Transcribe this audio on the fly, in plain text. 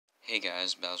Hey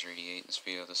guys, Bowser88. In this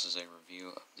video, this is a review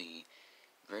of the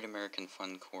Great American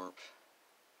Fun Corp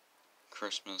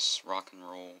Christmas Rock and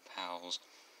Roll Pals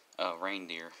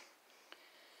Reindeer.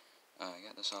 I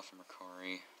got this off from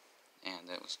Mercari, and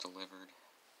it was delivered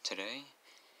today.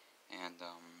 And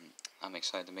I'm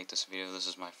excited to make this video. This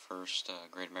is my first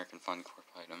Great American Fun Corp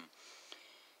item.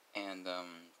 And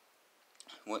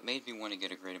what made me want to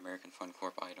get a Great American Fun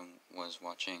Corp item was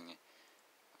watching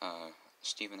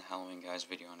Stephen the Halloween Guy's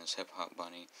video on his Hip Hop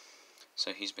Bunny.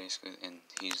 So he's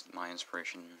he's my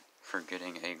inspiration for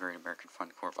getting a Great American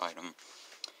Fun Corp item.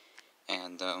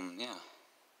 And yeah,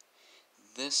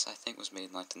 this I think was made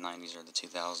in like the 90s or the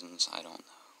 2000s. I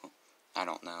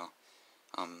don't know.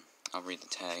 I'll read the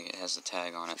tag. It has the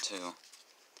tag on it too.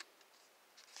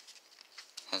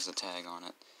 I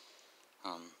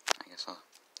guess I'll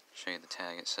show you the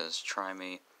tag. It says, "Try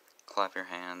me, clap your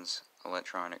hands,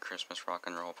 electronic Christmas rock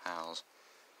and roll pals."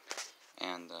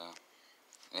 And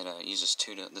it uses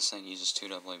this thing uses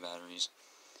 2 AA batteries,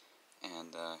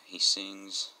 and he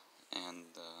sings, and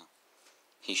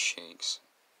he shakes,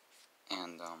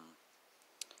 and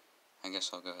I guess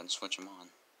I'll go ahead and switch him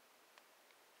on.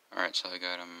 Alright, so I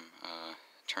got him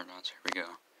turned on, so here we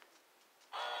go.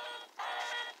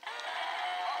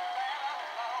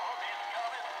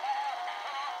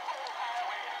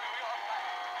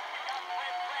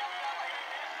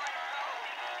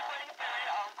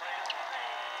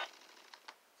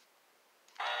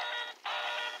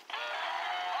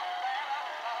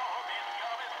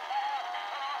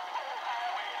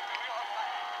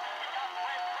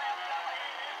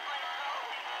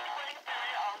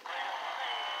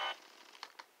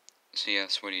 So yeah,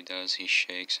 that's what he does. He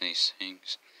shakes and he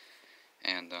sings.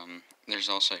 And there's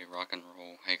also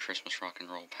a Christmas rock and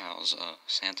roll pals,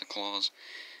 Santa Claus.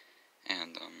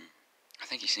 And I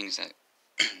think he sings that.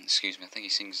 Excuse me. I think he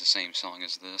sings the same song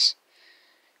as this,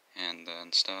 and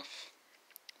stuff.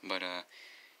 But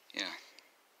yeah.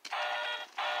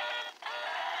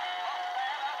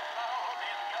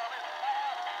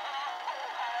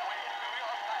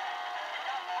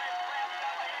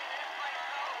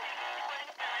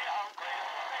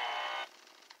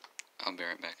 I'll be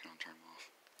right back and I'll turn them off.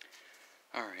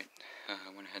 Alright, I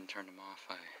went ahead and turned them off.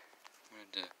 I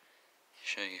wanted to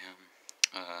show you him.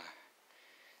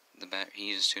 He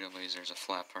uses 2 AA's. There's a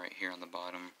flap right here on the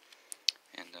bottom,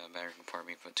 and battery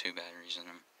compartment. You put 2 batteries in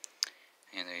him.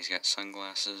 And he's got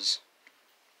sunglasses,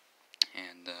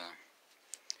 and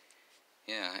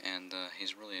yeah, and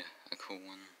he's really a cool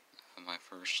one. My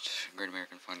first Great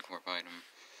American Fun Corp item.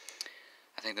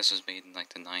 I think this was made in like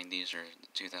the 90s or the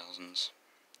 2000s.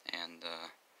 And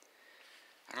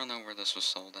I don't know where this was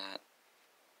sold at,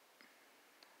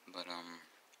 but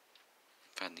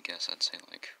if I had to guess, I'd say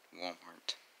like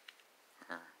Walmart,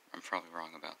 or I'm probably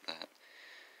wrong about that.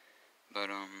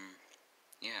 But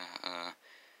yeah,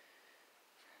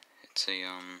 it's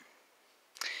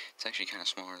actually kind of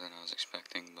smaller than I was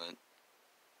expecting, but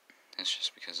it's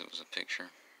just because it was a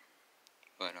picture.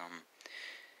 But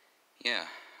yeah,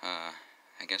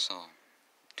 I guess I'll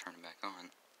turn it back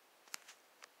on.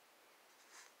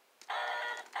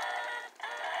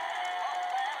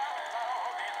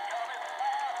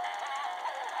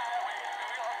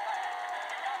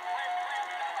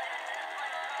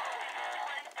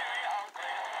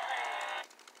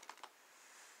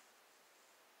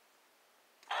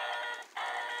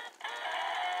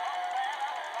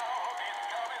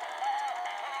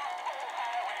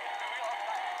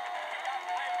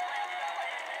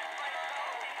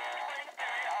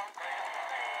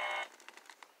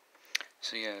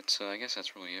 So yeah, I guess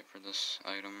that's really it for this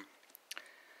item.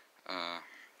 I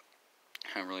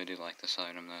really do like this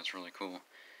item. That's really cool.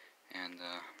 And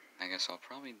I guess I'll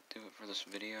probably do it for this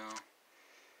video.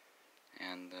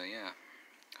 And yeah,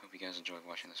 hope you guys enjoyed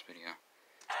watching this video.